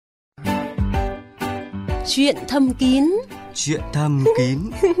Chuyện thầm kín. Chuyện thầm kín.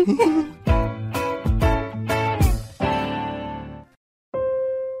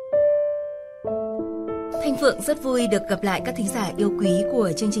 Thanh Phượng rất vui được gặp lại các thính giả yêu quý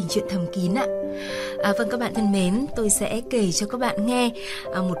của chương trình Chuyện thầm kín ạ. Vâng, các bạn thân mến, tôi sẽ kể cho các bạn nghe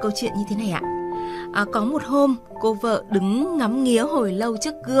một câu chuyện như thế này ạ. Có một hôm, cô vợ đứng ngắm nghía hồi lâu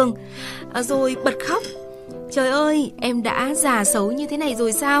trước gương, rồi bật khóc. Trời ơi, em đã già xấu như thế này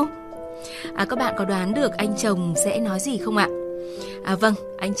rồi sao? Các bạn có đoán được anh chồng sẽ nói gì không ạ? Vâng,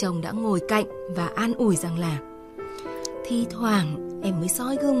 anh chồng đã ngồi cạnh và an ủi rằng là: thi thoảng em mới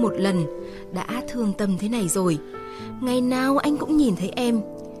soi gương một lần, đã thương tâm thế này rồi. Ngày nào anh cũng nhìn thấy em,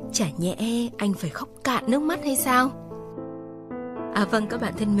 chả nhẽ anh phải khóc cạn nước mắt hay sao? Vâng, các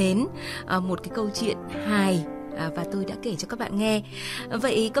bạn thân mến, một cái câu chuyện hài và tôi đã kể cho các bạn nghe.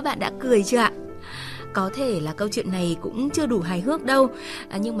 Vậy các bạn đã cười chưa ạ? Có thể là câu chuyện này cũng chưa đủ hài hước đâu,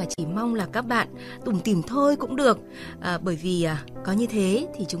 nhưng mà chỉ mong là các bạn tủm tỉm thôi cũng được, bởi vì có như thế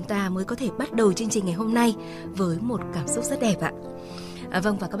thì chúng ta mới có thể bắt đầu chương trình ngày hôm nay với một cảm xúc rất đẹp ạ.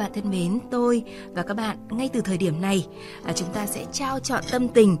 Vâng, và các bạn thân mến, tôi và các bạn ngay từ thời điểm này chúng ta sẽ trao trọn tâm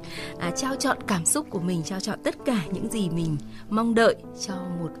tình, trao trọn cảm xúc của mình, trao trọn tất cả những gì mình mong đợi cho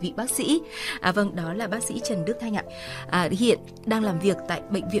một vị bác sĩ. Vâng, đó là bác sĩ Trần Đức Thanh ạ. Hiện đang làm việc tại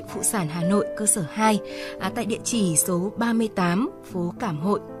Bệnh viện Phụ sản Hà Nội cơ sở 2, tại địa chỉ số 38 phố Cảm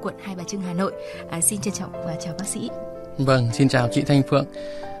Hội, quận Hai Bà Trưng, Hà Nội. Xin trân trọng và chào bác sĩ. Vâng, xin chào chị Thanh Phượng.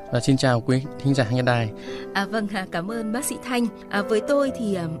 Và xin chào quý thính giả nghe đài. Vâng, cảm ơn bác sĩ Thanh. Với tôi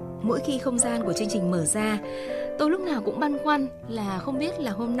thì mỗi khi không gian của chương trình mở ra, tôi lúc nào cũng băn khoăn là không biết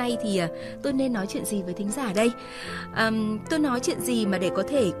là hôm nay thì tôi nên nói chuyện gì với thính giả đây. Tôi nói chuyện gì mà để có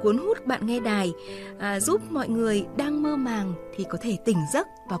thể cuốn hút bạn nghe đài, giúp mọi người đang mơ màng thì có thể tỉnh giấc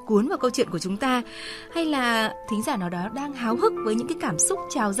và cuốn vào câu chuyện của chúng ta, hay là thính giả nào đó đang háo hức với những cái cảm xúc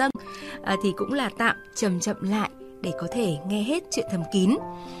trào dâng thì cũng là tạm chậm lại để có thể nghe hết chuyện thầm kín.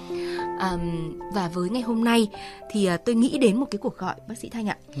 Và với ngày hôm nay thì tôi nghĩ đến một cái cuộc gọi, bác sĩ Thanh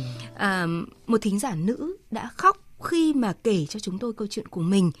ạ. Một thính giả nữ đã khóc khi mà kể cho chúng tôi câu chuyện của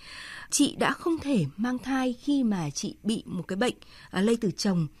mình. Chị đã không thể mang thai khi mà chị bị một cái bệnh lây từ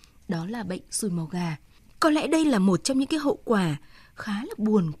chồng, đó là bệnh sùi màu gà. Có lẽ đây là một trong những cái hậu quả khá là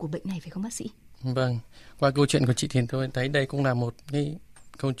buồn của bệnh này, phải không bác sĩ? Vâng, qua câu chuyện của chị thì tôi thấy đây cũng là một cái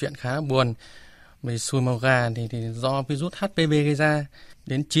câu chuyện khá buồn. Về sùi màu gà thì do virus HPV gây ra,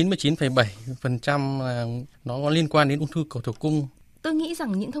 đến 99,7% là nó có liên quan đến ung thư cổ tử cung. Tôi nghĩ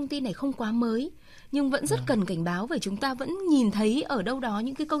rằng những thông tin này không quá mới, nhưng vẫn rất cần cảnh báo, vì chúng ta vẫn nhìn thấy ở đâu đó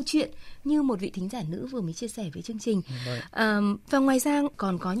những cái câu chuyện như một vị thính giả nữ vừa mới chia sẻ với chương trình. Và ngoài ra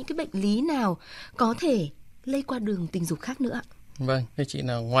còn có những cái bệnh lý nào có thể lây qua đường tình dục khác nữa ạ? Vâng, thưa chị,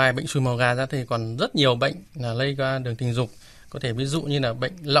 là ngoài bệnh sùi màu gà ra thì còn rất nhiều bệnh là lây qua đường tình dục. Có thể ví dụ như là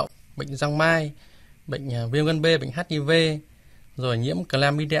bệnh lậu, bệnh giang mai, bệnh viêm gan B, bệnh HIV, rồi nhiễm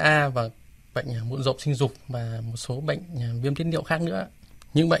chlamydia và bệnh mụn rộp sinh dục và một số bệnh viêm tiết niệu khác nữa.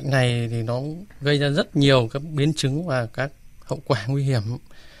 Những bệnh này thì nó gây ra rất nhiều các biến chứng và các hậu quả nguy hiểm.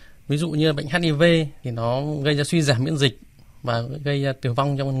 Ví dụ như bệnh HIV thì nó gây ra suy giảm miễn dịch và gây ra tử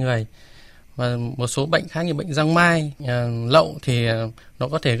vong cho con người. Và một số bệnh khác như bệnh giang mai, lậu thì nó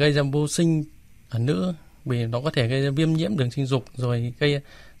có thể gây ra vô sinh ở nữ, vì nó có thể gây ra viêm nhiễm đường sinh dục, rồi gây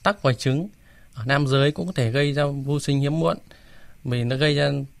tắc vòi trứng. Ở nam giới cũng có thể gây ra vô sinh hiếm muộn, vì nó gây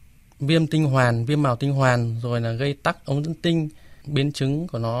ra viêm tinh hoàn, viêm mào tinh hoàn, rồi là gây tắc ống dẫn tinh. Biến chứng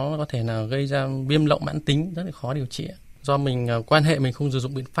của nó có thể là gây ra viêm lậu mãn tính, rất là khó điều trị. Do mình quan hệ mình không sử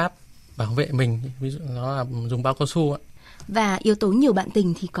dụng biện pháp bảo vệ mình, ví dụ nó là dùng bao cao su ạ. Và yếu tố nhiều bạn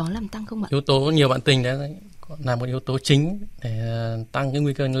tình thì có làm tăng không ạ? Yếu tố nhiều bạn tình đấy là một yếu tố chính để tăng cái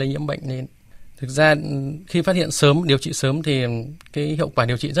nguy cơ lây nhiễm bệnh lên. Thực ra khi phát hiện sớm, điều trị sớm thì cái hiệu quả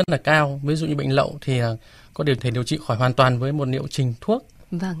điều trị rất là cao. Ví dụ như bệnh lậu thì có thể điều trị khỏi hoàn toàn với một liệu trình thuốc.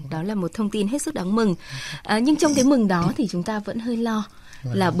 Vâng, đó là một thông tin hết sức đáng mừng. Nhưng trong cái mừng đó thì chúng ta vẫn hơi lo,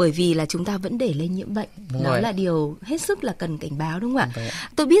 là bởi vì là chúng ta vẫn để lây nhiễm bệnh. Đúng đó rồi. Là điều hết sức là cần cảnh báo, đúng không ạ?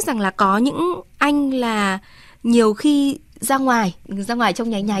 Tôi biết rằng là có những anh là nhiều khi ra ngoài trong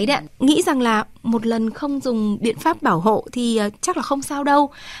nháy đấy ạ, nghĩ rằng là một lần không dùng biện pháp bảo hộ thì chắc là không sao đâu,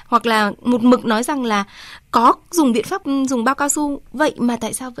 hoặc là một mực nói rằng là có dùng biện pháp dùng bao cao su, vậy mà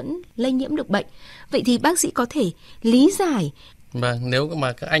tại sao vẫn lây nhiễm được bệnh? Vậy thì bác sĩ có thể lý giải. Vâng, nếu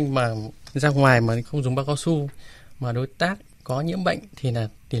mà các anh mà ra ngoài mà không dùng bao cao su mà đối tác có nhiễm bệnh thì là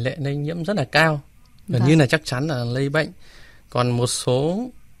tỷ lệ lây nhiễm rất là cao, gần như là chắc chắn là lây bệnh. Còn một số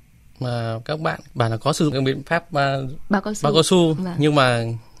mà các bạn là có sử dụng cái biện pháp bao cao su nhưng mà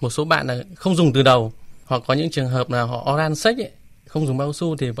một số bạn là không dùng từ đầu, hoặc có những trường hợp là họ oral sex không dùng bao cao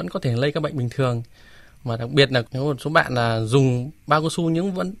su thì vẫn có thể lây các bệnh bình thường. Mà đặc biệt là có một số bạn là dùng bao cao su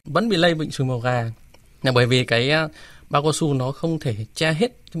nhưng vẫn bị lây bệnh sùi màu gà. Là bởi vì cái bao cao su nó không thể che hết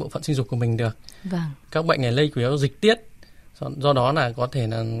cái bộ phận sinh dục của mình được. Vâng. Các bệnh này lây chủ yếu dịch tiết. Do đó là có thể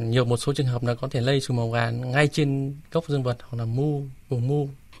là một số trường hợp là có thể lây xùi màu gà ngay trên gốc dương vật hoặc là vùng mu.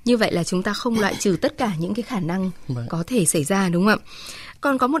 Như vậy là chúng ta không loại trừ tất cả những cái khả năng có thể xảy ra, đúng không ạ?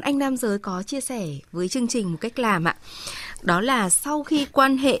 Còn có một anh nam giới có chia sẻ với chương trình một cách làm ạ. Đó là sau khi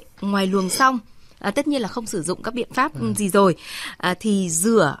quan hệ ngoài luồng xong, tất nhiên là không sử dụng các biện pháp gì rồi, thì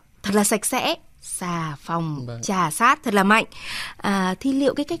rửa thật là sạch sẽ, xà phòng, chà sát thật là mạnh. Thì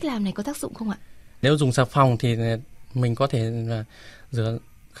liệu cái cách làm này có tác dụng không ạ? Nếu dùng xà phòng thì mình có thể là rửa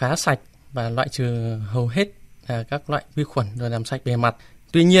khá sạch và loại trừ hầu hết các loại vi khuẩn rồi làm sạch bề mặt.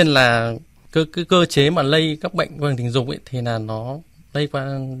 Tuy nhiên là cơ chế mà lây các bệnh qua đường tình dục ấy, thì là nó lây qua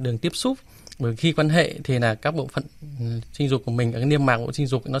đường tiếp xúc. Bởi khi quan hệ thì là các bộ phận sinh dục của mình, ở cái niêm mạc của sinh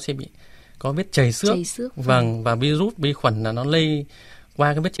dục nó sẽ bị có vết chảy xước. Vâng, và virus, vi khuẩn là nó lây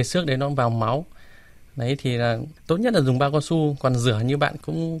qua cái vết chảy xước đấy, nó vào máu. Đấy thì là tốt nhất là dùng bao cao su, còn rửa như bạn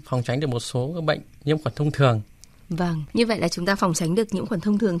cũng phòng tránh được một số các bệnh nhiễm khuẩn thông thường. Vâng, như vậy là chúng ta phòng tránh được nhiễm khuẩn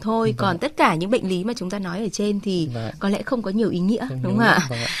thông thường thôi. Còn tất cả những bệnh lý mà chúng ta nói ở trên thì có lẽ không có nhiều ý nghĩa, đúng không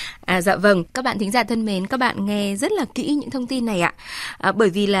ạ? Dạ vâng, các bạn thính giả thân mến, các bạn nghe rất là kỹ những thông tin này ạ. Bởi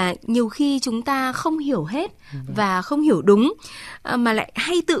vì là nhiều khi chúng ta không hiểu hết và không hiểu đúng, mà lại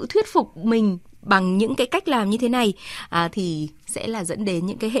hay tự thuyết phục mình bằng những cái cách làm như thế này, thì sẽ là dẫn đến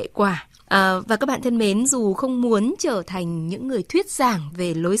những cái hệ quả. Và các bạn thân mến, dù không muốn trở thành những người thuyết giảng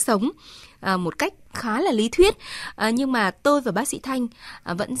về lối sống một cách khá là lý thuyết, nhưng mà tôi và bác sĩ Thanh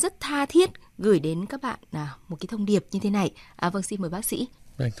vẫn rất tha thiết gửi đến các bạn một cái thông điệp như thế này. Vâng, xin mời bác sĩ.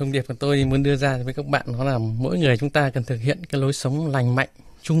 Thông điệp của tôi muốn đưa ra với các bạn đó là mỗi người chúng ta cần thực hiện cái lối sống lành mạnh,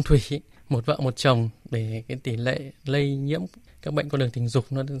 chung thủy, một vợ một chồng, để cái tỷ lệ lây nhiễm các bệnh qua đường tình dục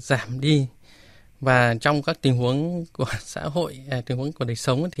nó giảm đi. Và trong các tình huống của xã hội, tình huống của đời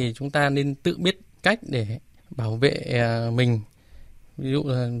sống thì chúng ta nên tự biết cách để bảo vệ mình. Ví dụ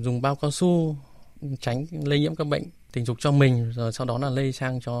là dùng bao cao su, tránh lây nhiễm các bệnh tình dục cho mình, rồi sau đó là lây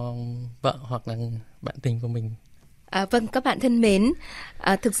sang cho vợ hoặc là bạn tình của mình. Vâng, các bạn thân mến,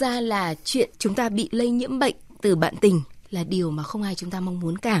 thực ra là chuyện chúng ta bị lây nhiễm bệnh từ bạn tình là điều mà không ai chúng ta mong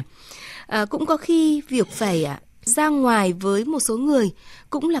muốn cả. Cũng có khi việc phải ra ngoài với một số người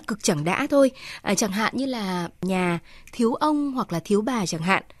cũng là cực chẳng đã thôi, chẳng hạn như là nhà thiếu ông hoặc là thiếu bà chẳng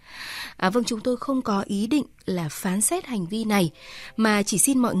hạn. Vâng, chúng tôi không có ý định là phán xét hành vi này, mà chỉ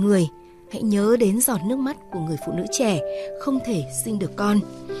xin mọi người hãy nhớ đến giọt nước mắt của người phụ nữ trẻ không thể sinh được con,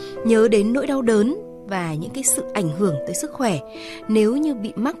 nhớ đến nỗi đau đớn và những cái sự ảnh hưởng tới sức khỏe nếu như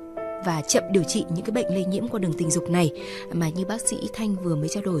bị mắc và chậm điều trị những cái bệnh lây nhiễm qua đường tình dục này mà như bác sĩ Thanh vừa mới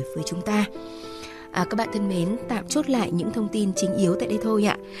trao đổi với chúng ta. Các bạn thân mến, tạm chốt lại những thông tin chính yếu tại đây thôi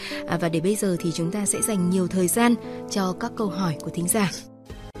ạ. Và để bây giờ thì chúng ta sẽ dành nhiều thời gian cho các câu hỏi của thính giả.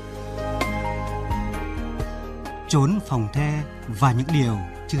 Trốn phòng the và những điều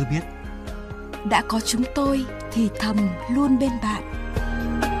chưa biết. Đã có chúng tôi thì thầm luôn bên bạn.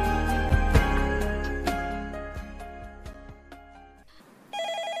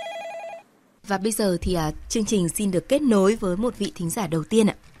 Và bây giờ thì chương trình xin được kết nối với một vị thính giả đầu tiên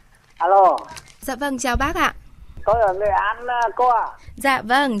ạ. Alo. Dạ vâng, chào bác ạ. Tôi ở Nghệ An cô ạ. Dạ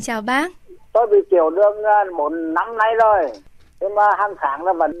vâng, chào bác. Tôi bị tiểu đường 1 năm nay rồi. Nhưng mà hàng tháng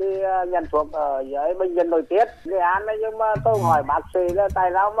là vẫn đi nhận thuốc ở dưới bệnh viện Nội Tiết Nghệ An đấy. Nhưng mà tôi hỏi bác sĩ là tại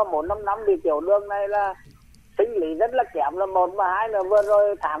sao mà 4-5 năm bị tiểu đường này là sinh lý rất là kém là một, mà hai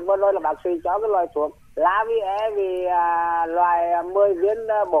nữa tháng vừa rồi là bác sĩ cho cái loại thuốc La-Vi-E vì loại 10 viên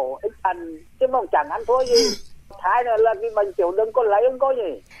bổ ích thần, chứ mà chẳng ăn thua gì. Hai nữa là cái bệnh tiểu đường có lấy không cô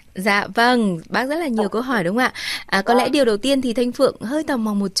nhỉ? Dạ vâng, bác rất là nhiều câu hỏi đúng không ạ? Có lẽ điều đầu tiên thì Thanh Phượng hơi tò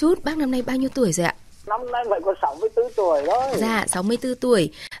mò một chút, bác năm nay bao nhiêu tuổi rồi ạ? Năm nay vậy có 64 tuổi thôi. Dạ, 64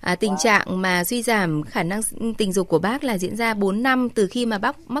 tuổi. Tình trạng mà suy giảm khả năng tình dục của bác là diễn ra 4 năm từ khi mà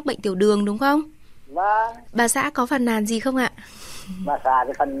bác mắc bệnh tiểu đường đúng không? Vâng. Bà xã có phàn nàn gì không ạ? Bà xã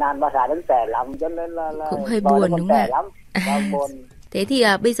thì phàn nàn, bà xã đến trẻ lắm cho nên là cũng hơi buồn đúng không ạ? Buồn. Thế thì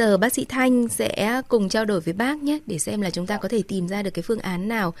bây giờ bác sĩ Thanh sẽ cùng trao đổi với bác nhé, để xem là chúng ta có thể tìm ra được cái phương án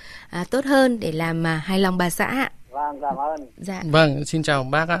nào tốt hơn để làm hài lòng bà xã ạ. Vâng, cảm ơn. Dạ. Vâng, xin chào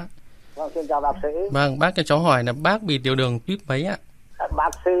bác ạ. Vâng, xin chào bác sĩ. Vâng, bác cho cháu hỏi là bác bị tiểu đường tuyếp mấy ạ? Bác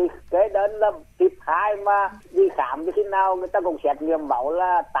sĩ cái đơn là tuyếp 2 mà đi khám như thế nào người ta cũng xét nghiệm máu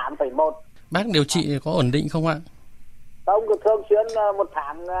là 8,1. Bác điều trị có ổn định không ạ? Tôi cũng thường xuyên một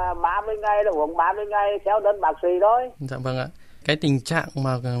tháng 30 ngày là uống 30 ngày theo đơn bác sĩ thôi. Dạ vâng ạ. Cái tình trạng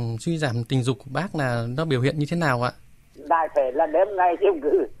mà suy giảm tình dục của bác là nó biểu hiện như thế nào ạ? Đại thể là đêm ngày chiếm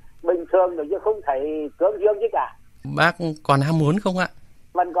cứ bình thường chứ không thấy cương dương chứ cả. Bác còn ham muốn không ạ?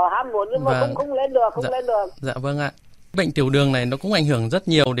 Vẫn có ham muốn nhưng mà không lên được, lên được. Dạ vâng ạ. Bệnh tiểu đường này nó cũng ảnh hưởng rất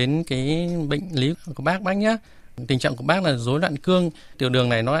nhiều đến cái bệnh lý của bác nhé. Tình trạng của bác là rối loạn cương. Tiểu đường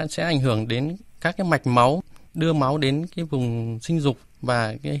này nó sẽ ảnh hưởng đến các cái mạch máu, đưa máu đến cái vùng sinh dục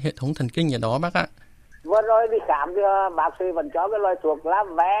và cái hệ thống thần kinh ở đó bác ạ. Vừa rồi đi khám thì bác sĩ vẫn cho cái loại thuốc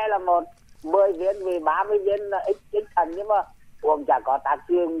làm vé là 10 viên vì 30 viên là ít thần, nhưng mà uống chả có tác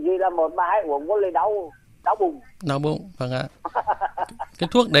dụng gì, là 1-2 uống vô lấy đau bụng. Đau bụng, vâng ạ. Cái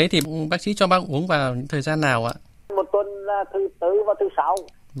thuốc đấy thì bác sĩ cho bác uống vào những thời gian nào ạ? Một tuần là thứ Tư và thứ Sáu,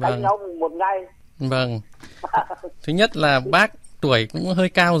 đánh nhau một ngày. Vâng. Thứ nhất là bác tuổi cũng hơi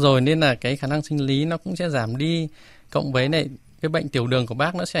cao rồi nên là cái khả năng sinh lý nó cũng sẽ giảm đi. Cộng với này cái bệnh tiểu đường của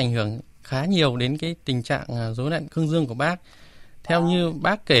bác nó sẽ ảnh hưởng khá nhiều đến cái tình trạng rối loạn cương dương của bác. Theo như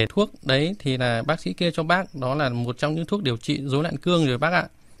bác kể thuốc đấy thì là bác sĩ kê cho bác đó là một trong những thuốc điều trị rối loạn cương rồi bác ạ.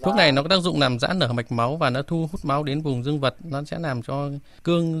 Thuốc này nó có tác dụng làm giãn nở mạch máu và nó thu hút máu đến vùng dương vật, nó sẽ làm cho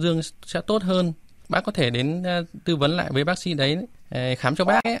cương dương sẽ tốt hơn. Bác có thể đến tư vấn lại với bác sĩ đấy, khám cho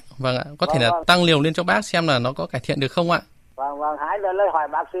bác ấy. Vâng ạ, có thể là tăng liều lên cho bác xem là nó có cải thiện được không ạ? Vâng, hai lời hỏi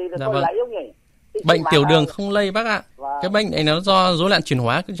bác sĩ thì tôi lấy không nhỉ? Bệnh tiểu đường không lây bác ạ. Cái bệnh này nó do rối loạn chuyển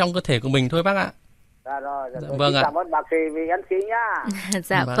hóa trong cơ thể của mình thôi bác ạ. Vâng ạ. Cảm ơn bác sĩ vì ân khí nhá.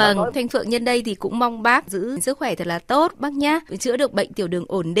 Dạ vâng, Thanh Phượng nhân đây thì cũng mong bác giữ sức khỏe thật là tốt bác nhá, chữa được bệnh tiểu đường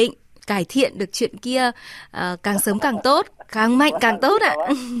ổn định, cải thiện được chuyện kia càng sớm càng tốt, càng mạnh càng tốt ạ.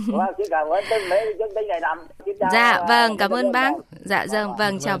 Dạ vâng, cảm ơn bác. Dạ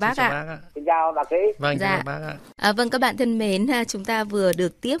vâng, chào bác ạ. Xin chào bác sĩ. Vâng, dạ. Bác ạ. Vâng, các bạn thân mến, chúng ta vừa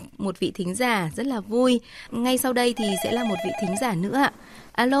được tiếp một vị thính giả rất là vui. Ngay sau đây thì sẽ là một vị thính giả nữa ạ.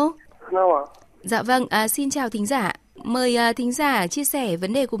 Alo. Hello ạ. Dạ vâng, xin chào thính giả. Mời thính giả chia sẻ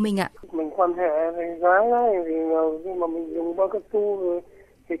vấn đề của mình ạ. Mình quan hệ với gái ấy, thì nhưng mà mình dùng bao cao su rồi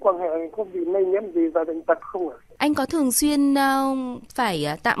thì quan hệ có bị lây nhiễm gì và bệnh tật không ạ? Anh có thường xuyên phải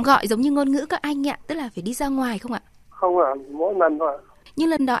tạm gọi giống như ngôn ngữ các anh ạ, tức là phải đi ra ngoài không ạ? Không ạ, mỗi lần thôi ạ. Nhưng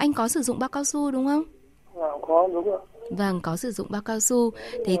lần đó anh có sử dụng bao cao su đúng không? Có, đúng ạ. Vâng, có sử dụng bao cao su.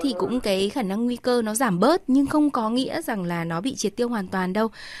 Thế thì cũng cái khả năng nguy cơ nó giảm bớt, nhưng không có nghĩa rằng là nó bị triệt tiêu hoàn toàn đâu.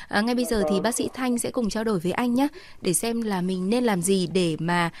 Ngay bây giờ thì bác sĩ Thanh sẽ cùng trao đổi với anh nhé, để xem là mình nên làm gì để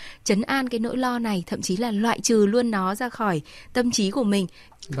mà trấn an cái nỗi lo này, thậm chí là loại trừ luôn nó ra khỏi tâm trí của mình.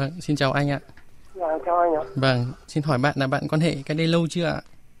 Vâng, xin chào anh ạ. Dạ, chào anh ạ. Vâng, xin hỏi bạn là bạn quan hệ cách đây lâu chưa ạ?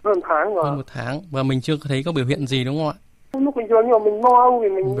 Hơn tháng rồi. Hơn 1 tháng, và mình chưa thấy có biểu hiện gì đúng không ạ? Lúc bình thường nhưng mà mình lo thì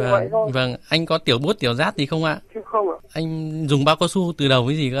mình như vậy thôi. Vâng, anh có tiểu bút tiểu rát gì không ạ? Chứ không ạ. Anh dùng bao cao su từ đầu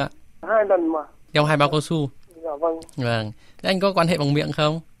với gì cơ ạ? 2 lần mà. Đeo 2 bao cao su. Dạ vâng. Vâng. Thế anh có quan hệ bằng miệng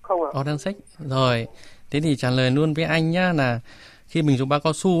không? Không ạ. Đang sách. Rồi. Thế thì trả lời luôn với anh nhá, là khi mình dùng bao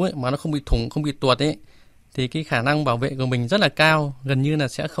cao su ấy mà nó không bị thủng, không bị tuột ấy, thì cái khả năng bảo vệ của mình rất là cao, gần như là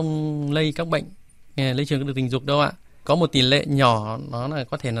sẽ không lây các bệnh lây truyền đường tình dục đâu ạ. Có một tỷ lệ nhỏ nó là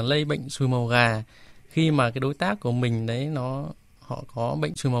có thể là lây bệnh sùi màu gà, khi mà cái đối tác của mình đấy họ có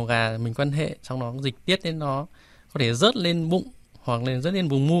bệnh sùi màu gà, mình quan hệ xong nó dịch tiết đến, nó có thể rớt lên bụng hoặc là rớt lên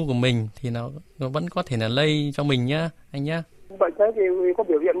vùng mu của mình, thì nó vẫn có thể là lây cho mình nhá anh nhá. Bệnh đấy thì có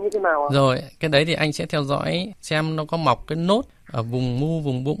biểu hiện như thế nào ạ? Rồi, cái đấy thì anh sẽ theo dõi xem nó có mọc cái nốt ở vùng mu,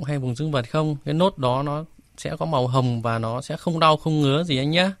 vùng bụng hay vùng dương vật không. Cái nốt đó nó sẽ có màu hồng và nó sẽ không đau, không ngứa gì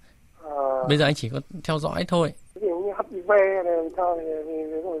anh nhá. Bây giờ anh chỉ có theo dõi thôi. Ví dụ như HIV này sao thì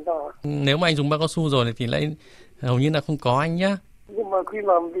sao? Nếu mà anh dùng bao cao su rồi thì lại hầu như là không có anh nhá. Nhưng mà khi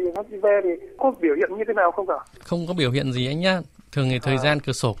mà bị HIV thì có biểu hiện như thế nào không ạ? Không có biểu hiện gì anh nhá. Thường thì thời gian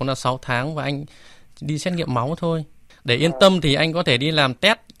cửa sổ của nó 6 tháng và anh đi xét nghiệm máu thôi. Để yên tâm thì anh có thể đi làm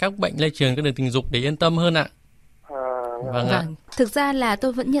test các bệnh lây truyền các đường tình dục để yên tâm hơn ạ. Vâng ạ. Thực ra là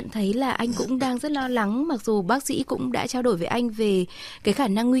tôi vẫn nhận thấy là anh cũng đang rất lo lắng, mặc dù bác sĩ cũng đã trao đổi với anh về cái khả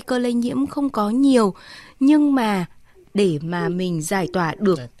năng nguy cơ lây nhiễm không có nhiều, nhưng mà để mà mình giải tỏa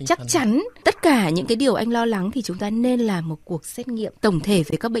được chắc chắn tất cả những cái điều anh lo lắng thì chúng ta nên làm một cuộc xét nghiệm tổng thể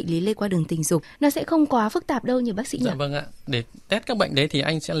về các bệnh lý lây qua đường tình dục. Nó sẽ không quá phức tạp đâu nhỉ bác sĩ nhỉ? Dạ vâng ạ. Để test các bệnh đấy thì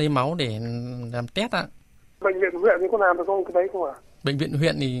anh sẽ lấy máu để làm test ạ. Bệnh viện huyện thì có làm được không cái đấy không ạ? Bệnh viện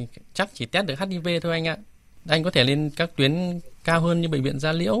huyện thì chắc chỉ test được HIV thôi anh ạ. Anh có thể lên các tuyến cao hơn như bệnh viện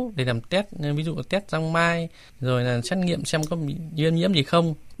Gia Liễu để làm test, ví dụ test răng mai, rồi là xét nghiệm xem có bị viêm nhiễm gì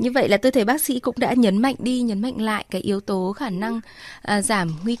không. Như vậy là tôi thấy bác sĩ cũng đã nhấn mạnh lại cái yếu tố khả năng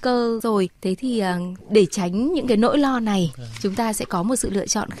giảm nguy cơ rồi. Thế thì để tránh những cái nỗi lo này, chúng ta sẽ có một sự lựa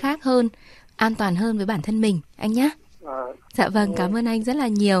chọn khác hơn, an toàn hơn với bản thân mình anh nhé. Dạ vâng, cảm ơn anh rất là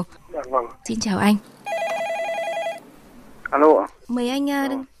nhiều. Dạ vâng. Xin chào anh. Alo. Mời anh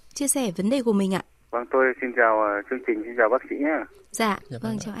chia sẻ vấn đề của mình ạ. Vâng, tôi xin chào chương trình, xin chào bác sĩ nhé. Dạ,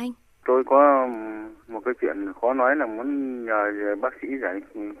 vâng, chào anh. Tôi có một cái chuyện khó nói là muốn nhờ bác sĩ giải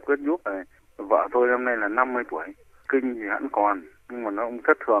quyết giúp này. Vợ tôi năm nay là 50 tuổi, kinh thì hẵng còn, nhưng mà nó cũng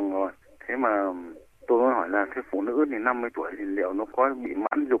thất thường rồi. Thế mà Tôi muốn hỏi là thế phụ nữ thì 50 tuổi thì liệu nó có bị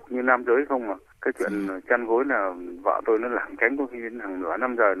mãn dục như nam giới không mà? Cái chuyện chăn gối là vợ tôi nó lảng tránh, có khi đến hàng nửa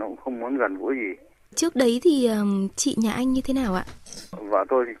năm giờ nó cũng không muốn gần gũi gì. Trước đấy thì chị nhà anh như thế nào ạ? Vợ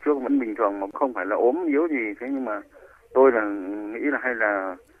tôi thì trước vẫn bình thường mà không phải là ốm yếu gì, thế nhưng mà tôi là nghĩ là hay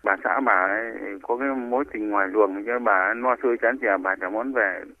là bà xã bà ấy có cái mối tình ngoài luồng, cho bà ấy no xôi chán chè, bà chẳng muốn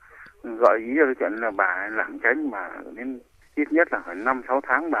về, gợi ý cho cái chuyện là bà ấy lảng tránh mà đến ít nhất là phải 5-6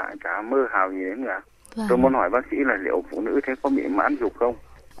 tháng bà ấy chả mơ hào gì đến cả. Vâng. Tôi muốn hỏi bác sĩ là liệu phụ nữ thế có bị mãn dục không?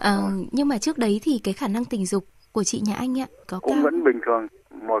 Nhưng mà trước đấy thì cái khả năng tình dục của chị nhà anh ạ có cũng cao? Vẫn bình thường,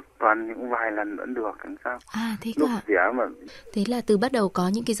 một tuần những vài lần vẫn được, làm sao? Thế lúc cả. trẻ mà. Thế là từ bắt đầu có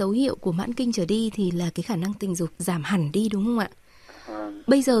những cái dấu hiệu của mãn kinh trở đi thì là cái khả năng tình dục giảm hẳn đi đúng không ạ?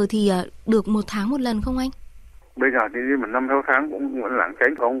 Bây giờ thì được 1 tháng một lần không anh? Bây giờ thì mà 5-6 tháng cũng vẫn lảng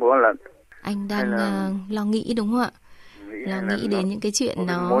tránh, không có lần. Anh đang lo nghĩ đúng không ạ? Lo nghĩ đến những cái chuyện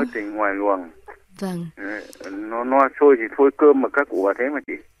nó mối tình ngoài luồng. Vâng. Nó sôi thì thôi cơm mà các cụ bà thế mà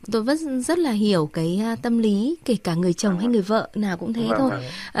chị. Tôi rất là hiểu cái tâm lý, kể cả người chồng hay người vợ nào cũng thế thôi.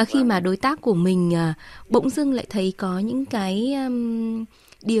 Khi mà đối tác của mình bỗng dưng lại thấy có những cái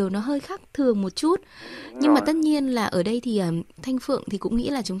điều nó hơi khác thường một chút. Nhưng mà tất nhiên là ở đây thì Thanh Phượng thì cũng nghĩ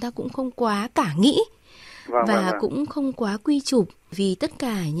là chúng ta cũng không quá cả nghĩ. Và cũng không quá quy chụp, vì tất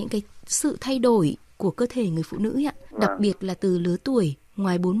cả những cái sự thay đổi của cơ thể người phụ nữ ạ, đặc biệt là từ lứa tuổi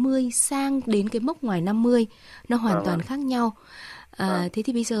ngoài 40 sang đến cái mốc ngoài 50, nó hoàn toàn khác nhau. Thế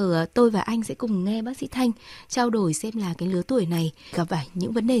thì bây giờ tôi và anh sẽ cùng nghe bác sĩ Thanh trao đổi xem là cái lứa tuổi này gặp phải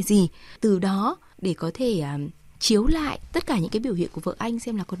những vấn đề gì, từ đó để có thể chiếu lại tất cả những cái biểu hiện của vợ anh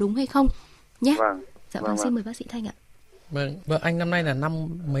xem là có đúng hay không nhé. Vâng, xin mời bác sĩ Thanh ạ. Vâng, vợ anh năm nay là năm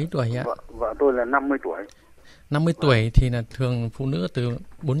mấy tuổi ạ? Vợ tôi là 50 tuổi. 50 tuổi thì là thường phụ nữ từ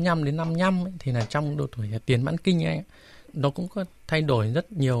 45 đến 55 ấy, thì là trong độ tuổi tiền mãn kinh ấy, nó cũng có thay đổi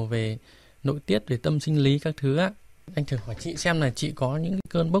rất nhiều về nội tiết, về tâm sinh lý các thứ á. Anh thử hỏi chị xem là chị có những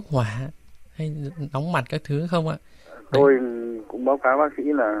cơn bốc hỏa hay nóng mặt các thứ không ạ? Tôi cũng báo cáo bác sĩ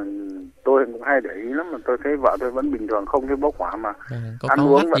là tôi cũng hay để ý lắm, mà tôi thấy vợ tôi vẫn bình thường, không thấy bốc hỏa mà ăn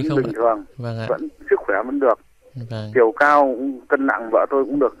uống vẫn bình thường, vẫn sức khỏe vẫn được. Chiều cao, cân nặng vợ tôi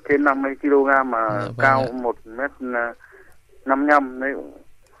cũng được trên 50 kg mà cao 1m55 đấy.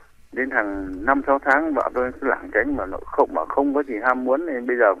 Đến hàng 5-6 tháng vợ tôi cứ lảng tránh mà không có gì ham muốn, nên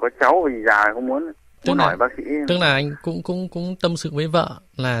bây giờ có cháu gì già không muốn. Muốn hỏi bác sĩ. Tức là anh cũng tâm sự với vợ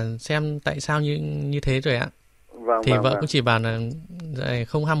là xem tại sao như thế rồi ạ. Thì vợ cũng chỉ bảo là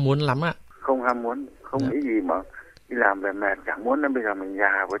không ham muốn lắm ạ. Không ham muốn, không nghĩ gì mà đi làm về mệt chẳng muốn, nên bây giờ mình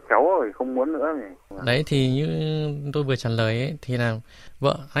già có cháu rồi không muốn nữa này. Đấy thì như tôi vừa trả lời ấy, thì là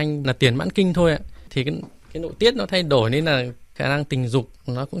vợ anh là tiền mãn kinh thôi ạ. Thì cái nội tiết nó thay đổi nên là khả năng tình dục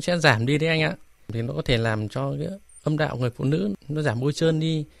nó cũng sẽ giảm đi đấy anh ạ. Thì nó có thể làm cho cái âm đạo người phụ nữ nó giảm bôi trơn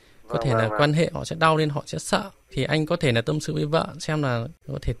đi. Có thể là quan hệ họ sẽ đau lên, họ sẽ sợ. Thì anh có thể là tâm sự với vợ xem là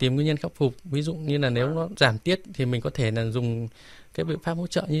có thể tìm nguyên nhân khắc phục. Ví dụ như là nếu nó giảm tiết thì mình có thể là dùng cái biện pháp hỗ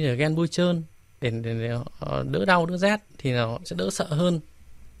trợ như là ghen bôi trơn để họ đỡ đau, đỡ rát thì là họ sẽ đỡ sợ hơn.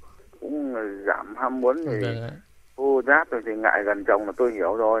 Cũng giảm ham muốn thì khô rát rồi thì ngại gần chồng là tôi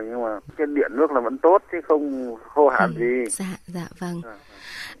hiểu rồi, nhưng mà cái điện nước là vẫn tốt chứ không khô hạn gì. Dạ vâng.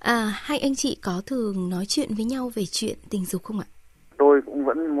 Hai anh chị có thường nói chuyện với nhau về chuyện tình dục không ạ? Tôi cũng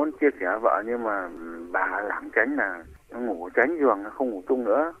vẫn muốn chia sẻ vợ, nhưng mà bà lảng tránh là nó ngủ tránh giường, nó không ngủ chung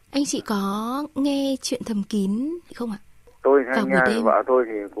nữa. Anh chị có nghe chuyện thầm kín không ạ? Tôi hay nghe, vợ tôi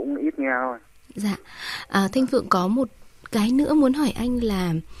thì cũng ít nghe thôi. Dạ. Thanh Phượng có một cái nữa muốn hỏi anh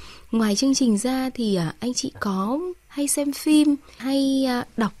là ngoài chương trình ra thì anh chị có hay xem phim hay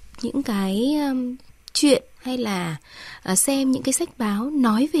đọc những cái chuyện hay là xem những cái sách báo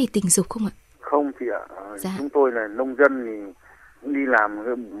nói về tình dục không ạ? Không chị ạ. Chúng tôi là nông dân thì đi làm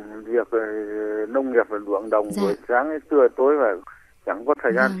cái việc nông nghiệp và ruộng đồng, buổi sáng đến trưa tối và chẳng có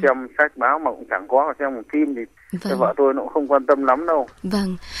thời gian xem sách báo, mà cũng chẳng có xem một phim thì vợ tôi nó cũng không quan tâm lắm đâu.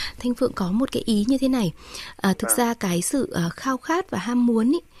 Vâng, Thanh Phượng có một cái ý như thế này. Thực ra cái sự khao khát và ham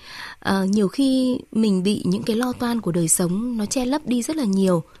muốn ý, nhiều khi mình bị những cái lo toan của đời sống nó che lấp đi rất là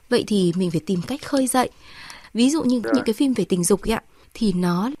nhiều. Vậy thì mình phải tìm cách khơi dậy. Ví dụ như những cái phim về tình dục ấy ạ, thì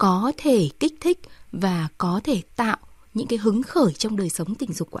nó có thể kích thích và có thể tạo những cái hứng khởi trong đời sống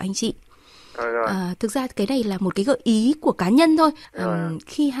tình dục của anh chị. Thực ra cái này là một cái gợi ý của cá nhân thôi.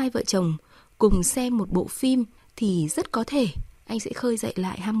 Khi hai vợ chồng cùng xem một bộ phim thì rất có thể anh sẽ khơi dậy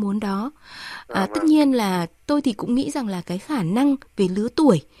lại ham muốn đó. Tất nhiên là tôi thì cũng nghĩ rằng là cái khả năng về lứa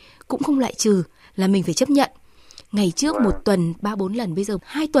tuổi cũng không loại trừ, là mình phải chấp nhận. Ngày trước một tuần 3-4 lần, bây giờ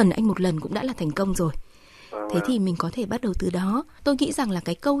 2 tuần anh một lần cũng đã là thành công rồi. Thế thì mình có thể bắt đầu từ đó. Tôi nghĩ rằng là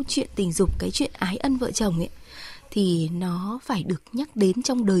cái câu chuyện tình dục, cái chuyện ái ân vợ chồng ấy, thì nó phải được nhắc đến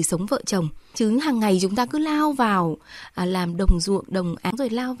trong đời sống vợ chồng. Chứ hàng ngày chúng ta cứ lao vào làm đồng ruộng, đồng áng, rồi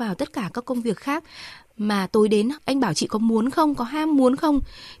lao vào tất cả các công việc khác. Mà tối đến anh bảo chị có muốn không, có ham muốn không,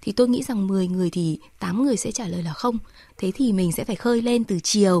 thì tôi nghĩ rằng 10 người thì 8 người sẽ trả lời là không. Thế thì mình sẽ phải khơi lên từ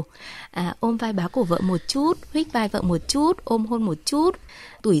chiều, ôm vai bá cổ vợ một chút, huých vai vợ một chút, ôm hôn một chút.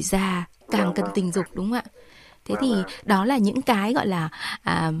 Tuổi già càng cần tình dục, đúng không ạ? Thế thì đó là những cái gọi là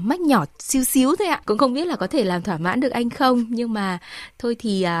mách nhỏ xíu xíu thôi ạ. Cũng không biết là có thể làm thỏa mãn được anh không. Nhưng mà thôi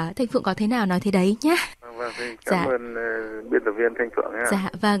thì Thanh Phượng có thế nào nói thế đấy nhá. Vâng, cảm ơn biên tập viên Thanh Phượng nhé. Dạ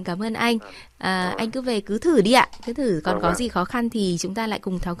vâng, cảm ơn anh. Anh cứ về cứ thử đi ạ. Cứ thử, còn có gì khó khăn thì chúng ta lại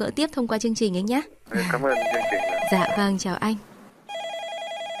cùng tháo gỡ tiếp thông qua chương trình ấy nhé. Cảm ơn chương trình. Dạ vâng, chào anh.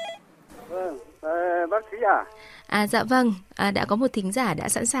 Vâng, bác sĩ à? Dạ vâng, đã có một thính giả đã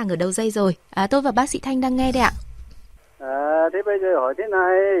sẵn sàng ở đầu dây rồi. Tôi và bác sĩ Thanh đang nghe đấy ạ. Thế bây giờ hỏi thế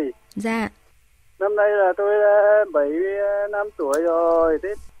này. Dạ. Năm nay là tôi đã 75 tuổi rồi. Thế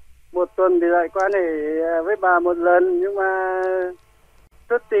một tuần thì lại quan hệ với bà một lần, nhưng mà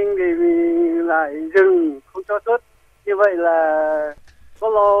xuất tinh thì mình lại dừng, không cho xuất. Như vậy là có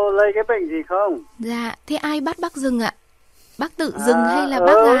lo lây cái bệnh gì không? Dạ, thế ai bắt bác dừng ạ? Bác tự dừng hay là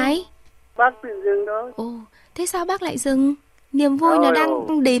bác gái? Bác tự dừng thôi. Ồ, thế sao bác lại dừng? Niềm vui nó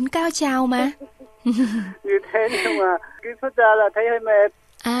đang đến cao trào mà. Như thế nhưng mà cứ xuất ra là thấy hơi mệt.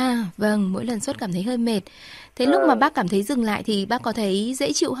 Vâng, mỗi lần xuất cảm thấy hơi mệt. Thế lúc mà bác cảm thấy dừng lại thì bác có thấy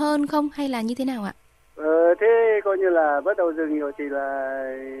dễ chịu hơn không hay là như thế nào ạ? Thế coi như là bắt đầu dừng rồi thì là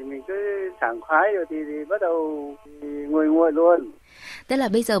mình cứ sảng khoái rồi thì bắt đầu nguội nguội luôn. Tức là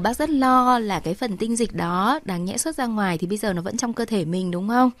bây giờ bác rất lo là cái phần tinh dịch đó đáng nhẽ xuất ra ngoài thì bây giờ nó vẫn trong cơ thể mình, đúng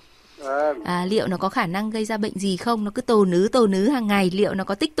không? Liệu nó có khả năng gây ra bệnh gì không? Nó cứ tồ nứ hàng ngày, liệu nó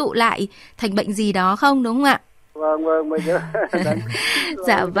có tích tụ lại thành bệnh gì đó không, đúng không ạ? Vâng, bây giờ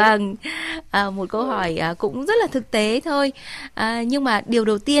dạ vâng, một câu hỏi cũng rất là thực tế thôi, nhưng mà điều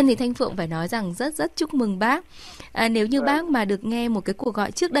đầu tiên thì Thanh Phượng phải nói rằng rất rất chúc mừng bác. Nếu như bác mà được nghe một cái cuộc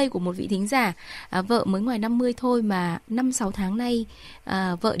gọi trước đây của một vị thính giả, vợ mới ngoài 50 thôi mà 5-6 tháng nay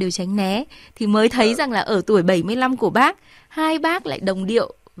vợ đều tránh né, thì mới thấy rằng là ở tuổi 75 của bác, hai bác lại đồng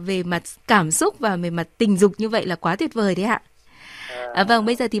điệu về mặt cảm xúc và về mặt tình dục như vậy là quá tuyệt vời đấy ạ. Vâng,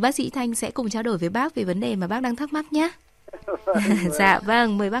 bây giờ thì bác sĩ Thanh sẽ cùng trao đổi với bác về vấn đề mà bác đang thắc mắc nhé. Dạ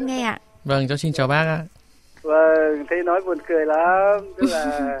vâng, mời bác nghe ạ. Vâng, cháu xin chào bác ạ. Vâng, thấy nói buồn cười lắm. Tức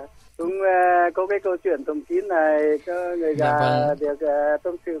là cũng có cái câu chuyện thầm kín này cho người già được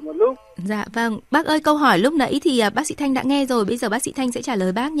tâm sự một lúc. Dạ vâng, bác ơi, câu hỏi lúc nãy thì bác sĩ Thanh đã nghe rồi, bây giờ bác sĩ Thanh sẽ trả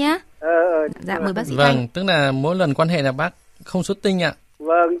lời bác nhé. Dạ, mời bác sĩ Thanh. Vâng, tức là mỗi lần quan hệ là bác không xuất tinh ạ.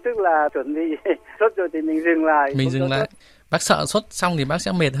 Vâng, tức là chuẩn bị xuất rồi thì mình dừng lại. Mình dừng lại. Bác sợ xuất xong thì bác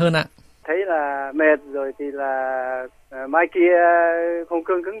sẽ mệt hơn ạ. Thấy là mệt rồi thì là mai kia không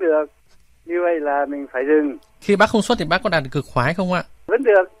cương cứng được. Như vậy là mình phải dừng. Khi bác không xuất thì bác có đạt được cực khoái không ạ? Vẫn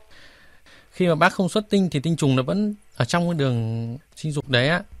được. Khi mà bác không xuất tinh thì tinh trùng nó vẫn ở trong cái đường sinh dục đấy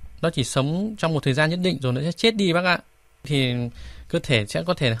ạ. Nó chỉ sống trong một thời gian nhất định rồi nó sẽ chết đi bác ạ. Thì cơ thể sẽ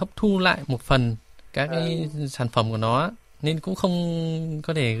có thể hấp thu lại một phần các cái sản phẩm của nó, nên cũng không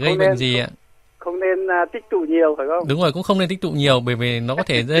có thể gây bệnh gì ạ. Không nên tích tụ nhiều phải không? Đúng rồi, cũng không nên tích tụ nhiều bởi vì nó có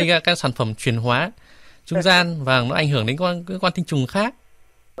thể gây ra các sản phẩm chuyển hóa trung gian và nó ảnh hưởng đến con tinh trùng khác.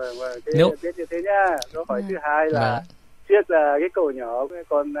 Vâng, thế biết như thế nhá. Câu hỏi thứ hai là trước là cái cậu nhỏ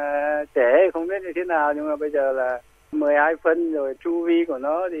còn trẻ không biết như thế nào, nhưng mà bây giờ là 12 phân rồi, chu vi của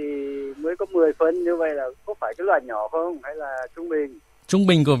nó thì mới có 10 phân, như vậy là có phải cái loại nhỏ không hay là trung bình? Trung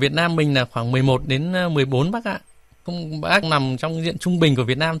bình của Việt Nam mình là khoảng 11 đến 14 bác ạ. Không, bác nằm trong diện trung bình của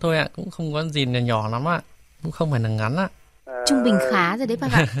Việt Nam thôi ạ, cũng không có gì là nhỏ lắm ạ, cũng không phải là ngắn ạ. Trung bình khá rồi đấy bác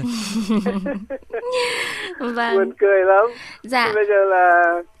ạ. Vâng. Buồn cười lắm. Dạ. Thì bây giờ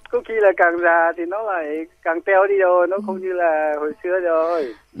là có khi là càng già thì nó lại càng teo đi rồi, nó không như là hồi xưa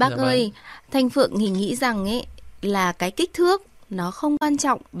rồi. Bác ơi, Thanh Phượng thì nghĩ rằng ấy là cái kích thước nó không quan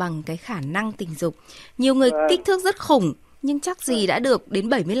trọng bằng cái khả năng tình dục. Nhiều người kích thước rất khủng nhưng chắc gì đã được đến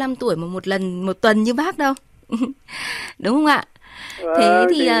 75 tuổi mà một tuần như bác đâu. Đúng không ạ? Thế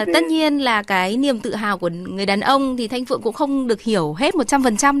thì tất nhiên là cái niềm tự hào của người đàn ông thì Thanh Phượng cũng không được hiểu hết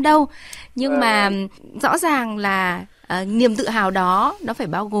 100% đâu. Nhưng mà rõ ràng là niềm tự hào đó nó phải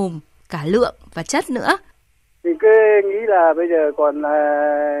bao gồm cả lượng và chất nữa. Thì cứ nghĩ là bây giờ còn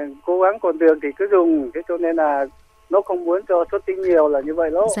cố gắng còn được thì cứ dùng, thế cho nên là nó không muốn cho xuất tinh nhiều là như vậy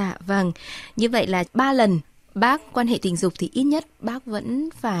đó. Dạ vâng, như vậy là 3 lần bác quan hệ tình dục thì ít nhất bác vẫn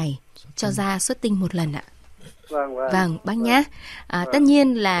phải cho ra xuất tinh một lần ạ. Vâng, bác nhé. Tất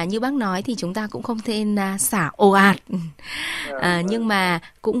nhiên là như bác nói thì chúng ta cũng không nên xả ồ ạt, nhưng mà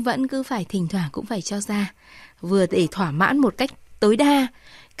cũng vẫn cứ phải thỉnh thoảng cũng phải cho ra, vừa để thỏa mãn một cách tối đa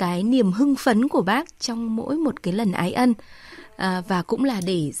cái niềm hưng phấn của bác trong mỗi một cái lần ái ân. Và cũng là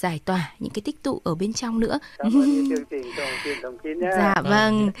để giải tỏa những cái tích tụ ở bên trong nữa. Dạ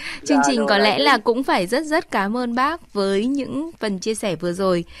vâng, chương trình có lẽ là cũng phải rất cảm ơn bác với những phần chia sẻ vừa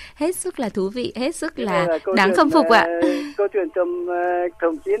rồi, hết sức là thú vị, hết sức là đáng khâm phục ạ. Câu chuyện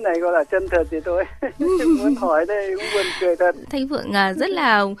Thầm Kín này gọi là chân thật thì tôi muốn hỏi đây cũng buồn cười thật. Thanh Phượng rất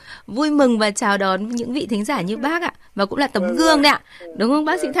là vui mừng và chào đón những vị thính giả như bác ạ, và cũng là tấm gương đấy ạ, đúng không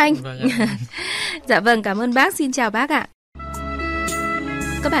bác Sĩ Thanh? Dạ vâng, cảm ơn bác, xin chào bác ạ.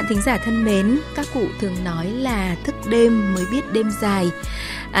 Các bạn thính giả thân mến, các cụ thường nói là thức đêm mới biết đêm dài.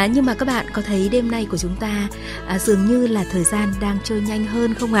 Nhưng mà các bạn có thấy đêm nay của chúng ta dường như là thời gian đang trôi nhanh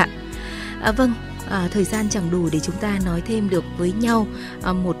hơn không ạ? Vâng, thời gian chẳng đủ để chúng ta nói thêm được với nhau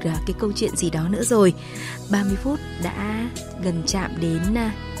một cái câu chuyện gì đó nữa rồi. 30 phút đã gần chạm đến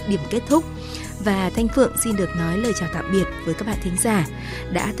điểm kết thúc. Và Thanh Phượng xin được nói lời chào tạm biệt với các bạn thính giả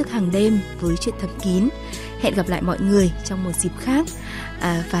đã thức hàng đêm với chuyện thầm kín. Hẹn gặp lại mọi người trong một dịp khác.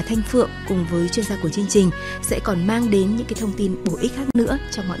 Và Thanh Phượng cùng với chuyên gia của chương trình sẽ còn mang đến những cái thông tin bổ ích khác nữa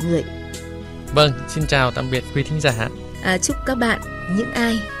cho mọi người. Vâng, xin chào tạm biệt quý thính giả. Chúc các bạn, những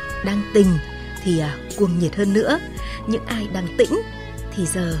ai đang tình thì cuồng nhiệt hơn nữa, những ai đang tĩnh thì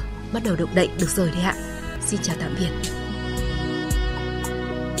giờ bắt đầu động đậy được rồi đấy ạ. Xin chào tạm biệt.